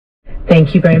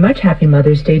Thank you very much. Happy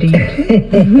Mother's Day to you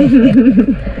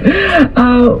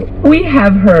too. We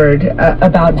have heard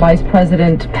about Vice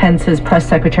President Pence's press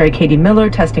secretary, Katie Miller,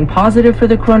 testing positive for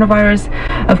the coronavirus.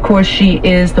 Of course, she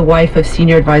is the wife of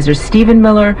senior advisor Stephen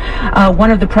Miller.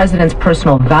 One of the president's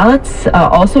personal valets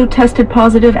also tested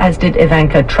positive, as did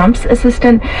Ivanka Trump's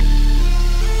assistant.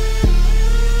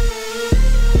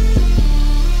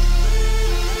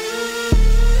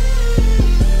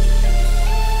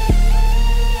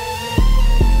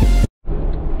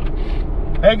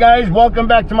 Hey guys, welcome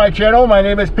back to my channel. My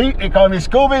name is Pete, they call me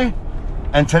Scooby.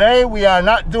 And today we are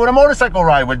not doing a motorcycle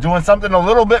ride. We're doing something a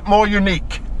little bit more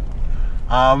unique.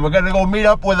 We're gonna go meet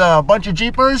up with a bunch of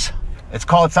Jeepers. It's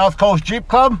called South Coast Jeep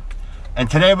Club. And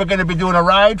today we're gonna be doing a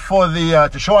ride for the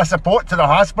to show our support to the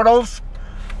hospitals.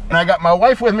 And I got my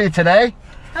wife with me today.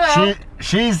 Hello.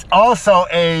 She's also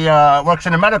works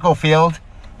in the medical field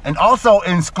and also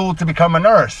in school to become a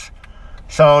nurse.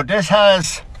 So this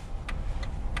has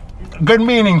good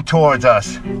meaning towards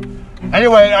us.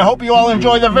 Anyway, I hope you all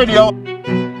enjoy the video.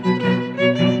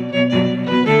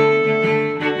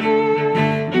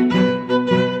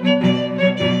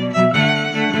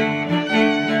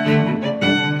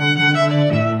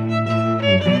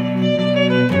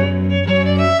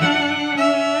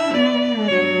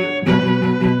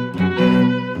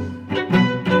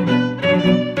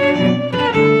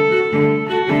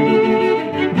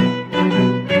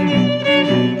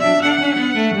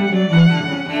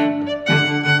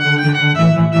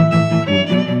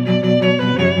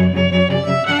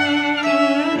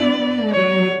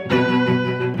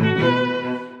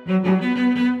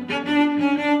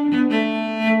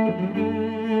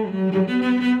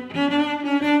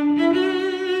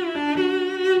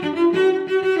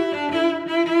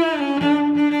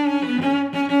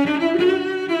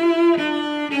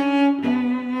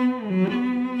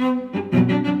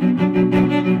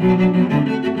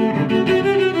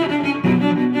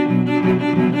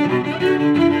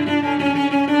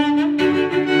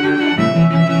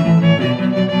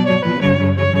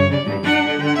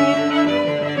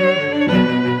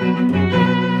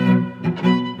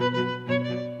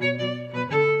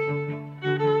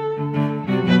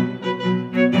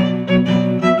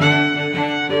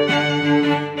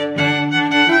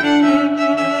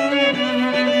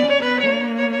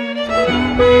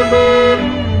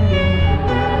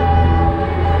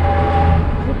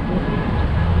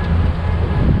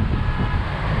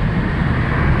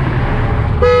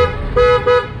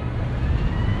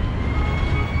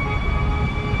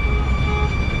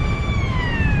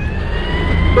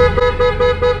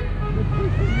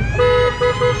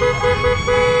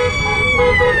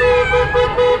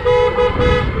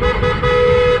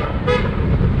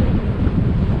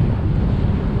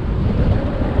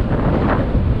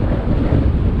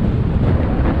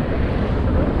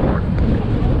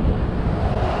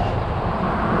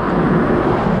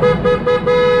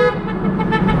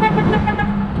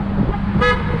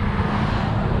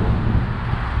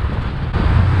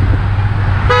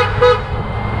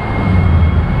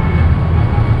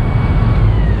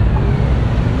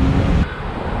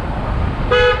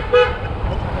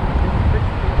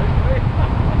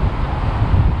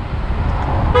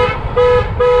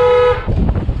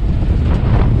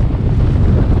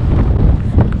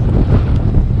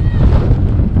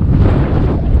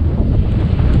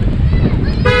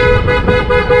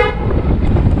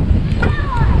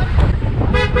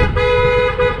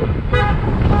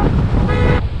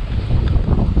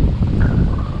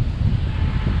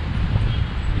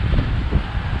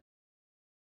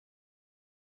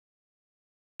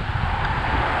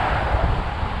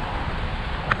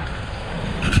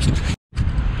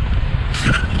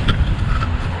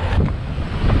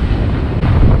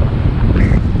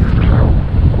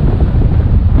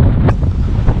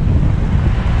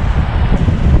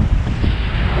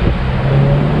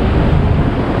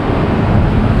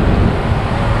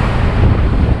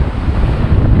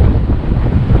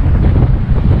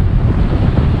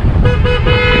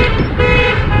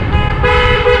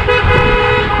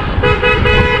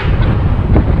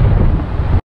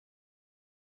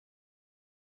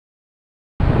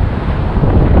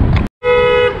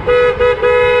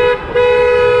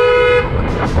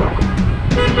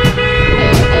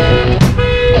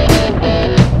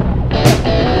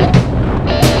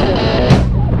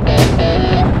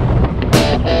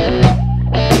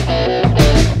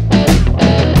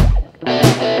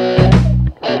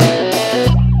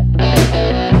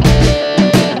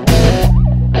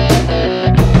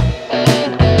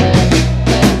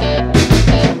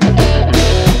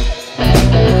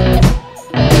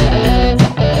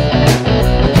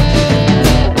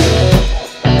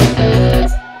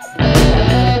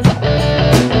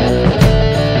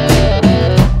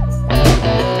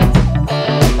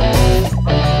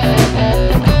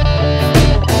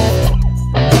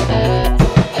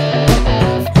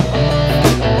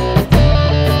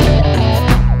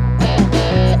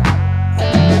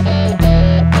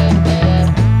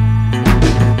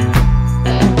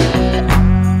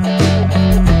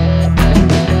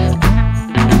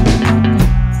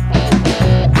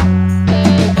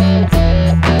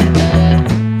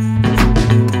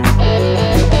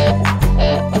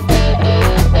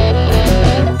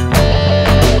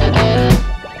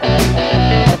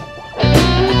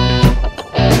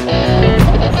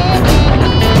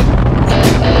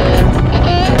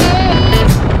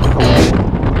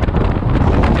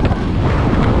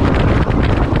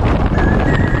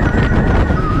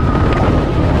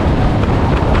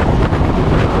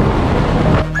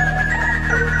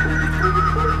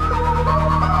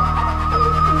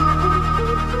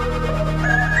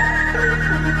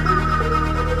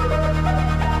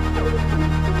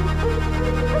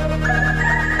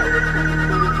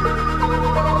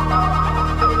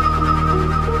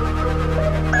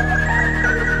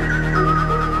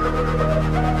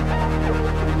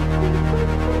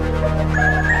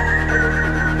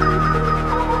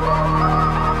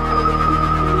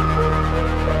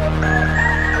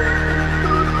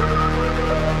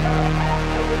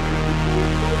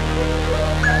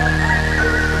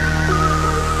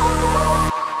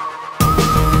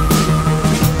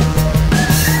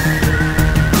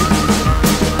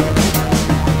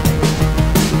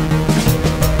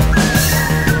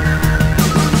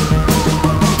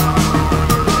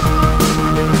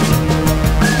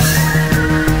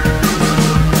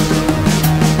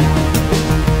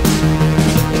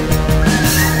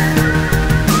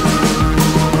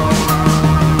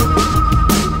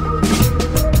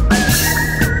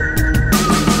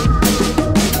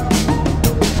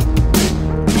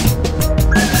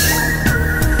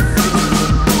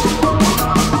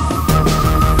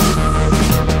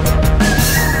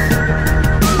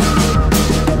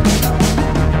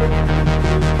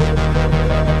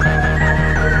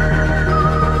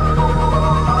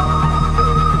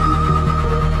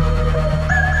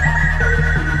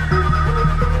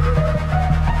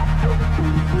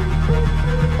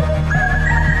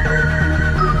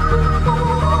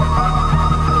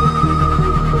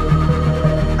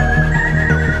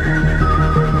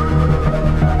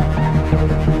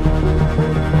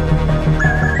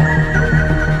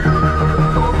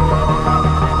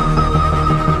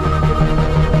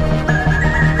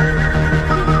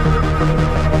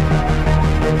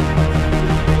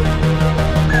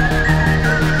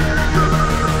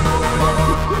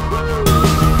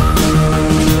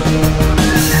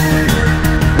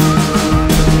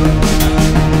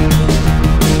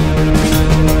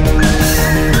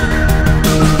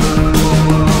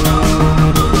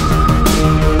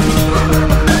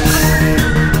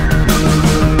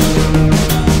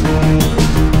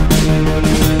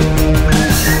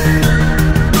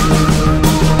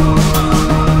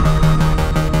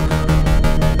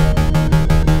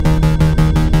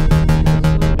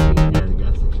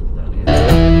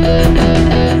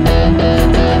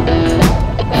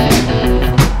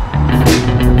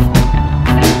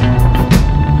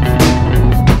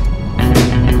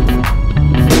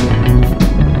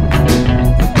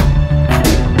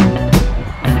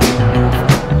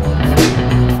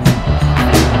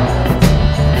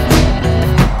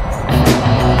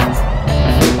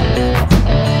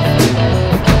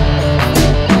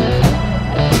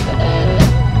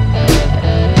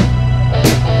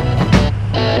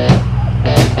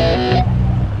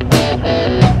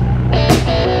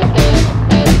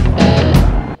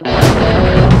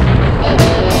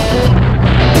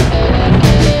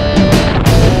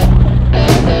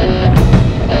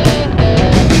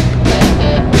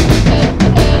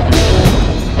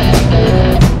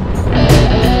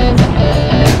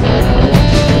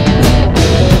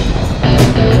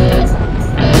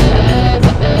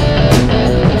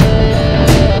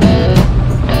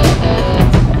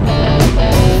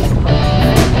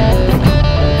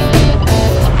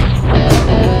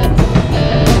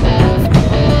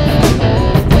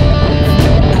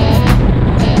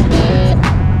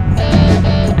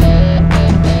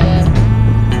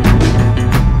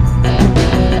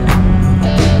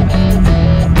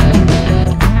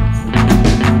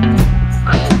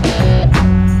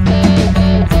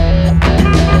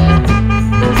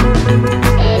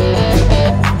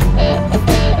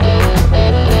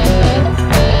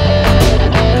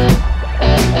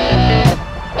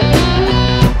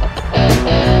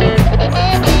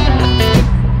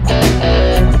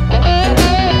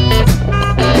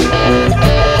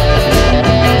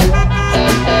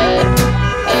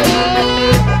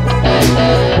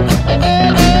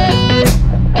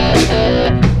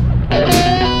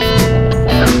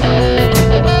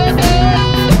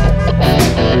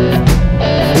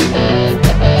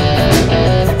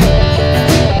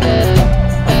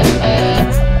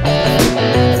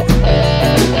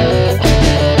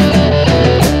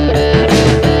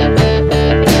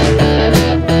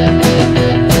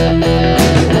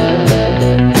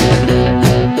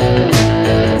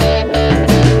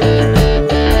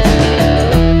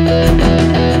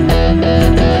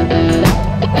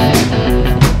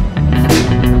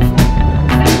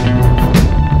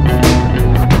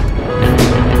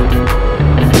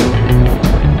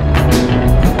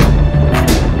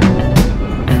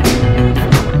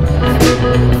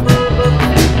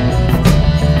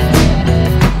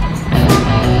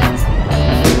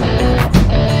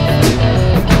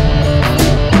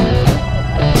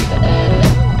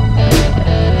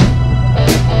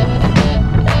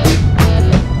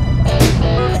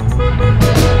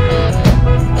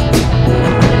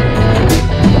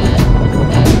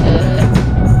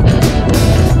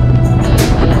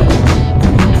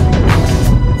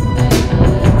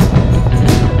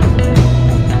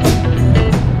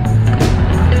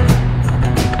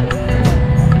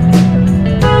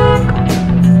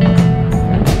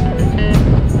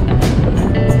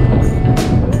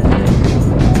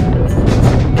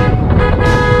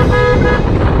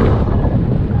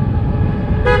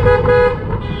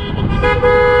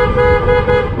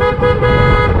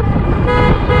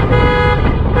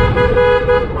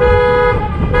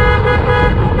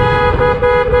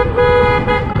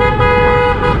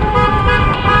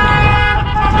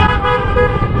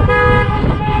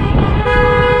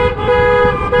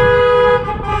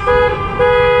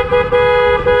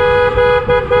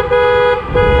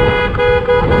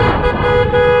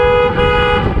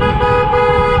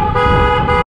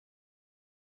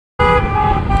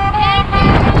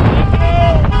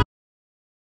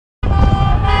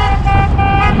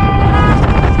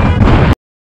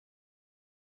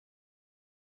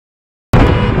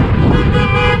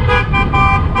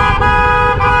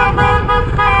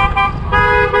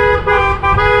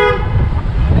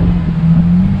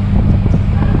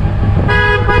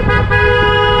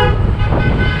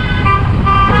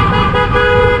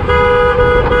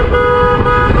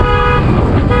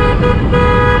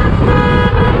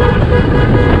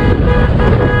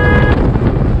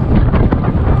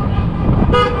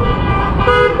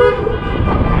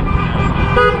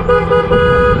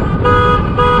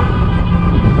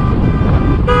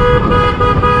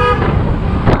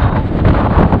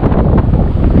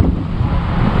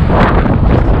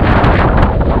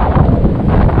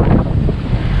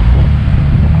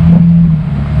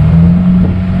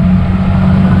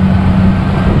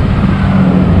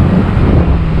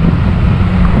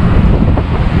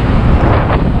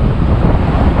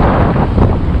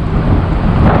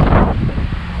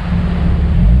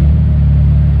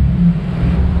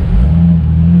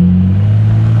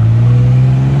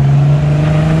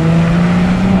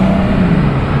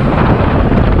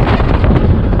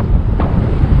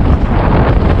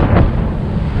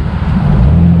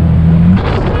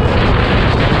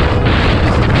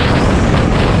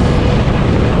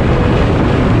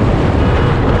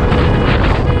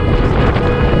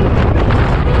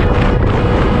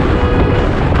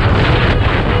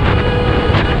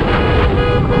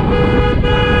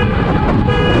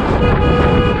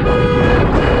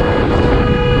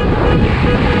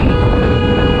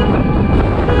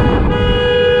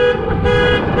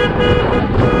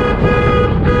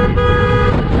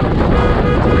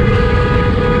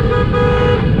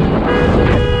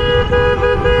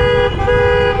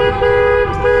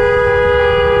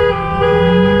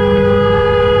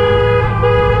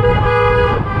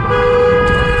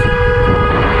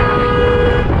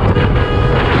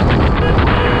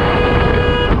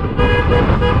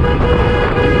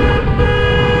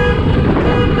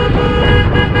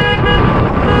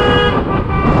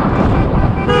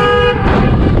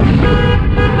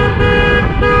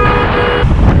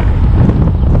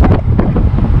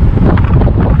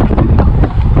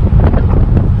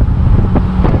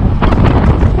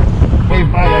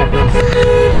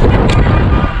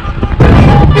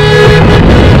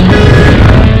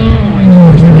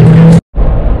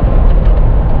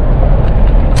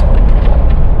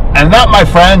 that, my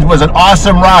friends, was an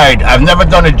awesome ride. I've never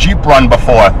done a Jeep run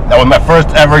before. That was my first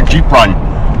ever Jeep run.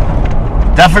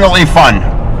 Definitely fun.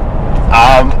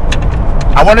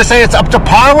 I want to say it's up to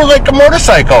par with like a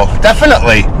motorcycle.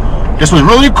 Definitely. This was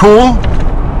really cool.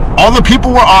 All the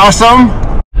people were awesome.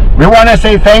 We want to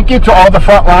say thank you to all the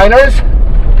frontliners.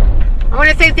 I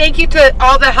want to say thank you to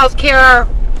all the healthcare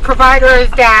providers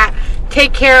that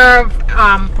take care of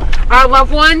our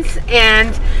loved ones,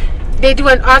 and they do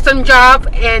an awesome job,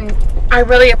 and I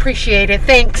really appreciate it.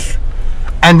 Thanks.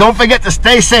 And don't forget to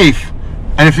stay safe.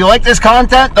 And if you like this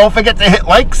content, don't forget to hit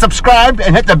like, subscribe,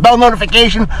 and hit the bell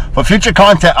notification for future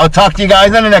content. I'll talk to you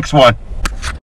guys in the next one.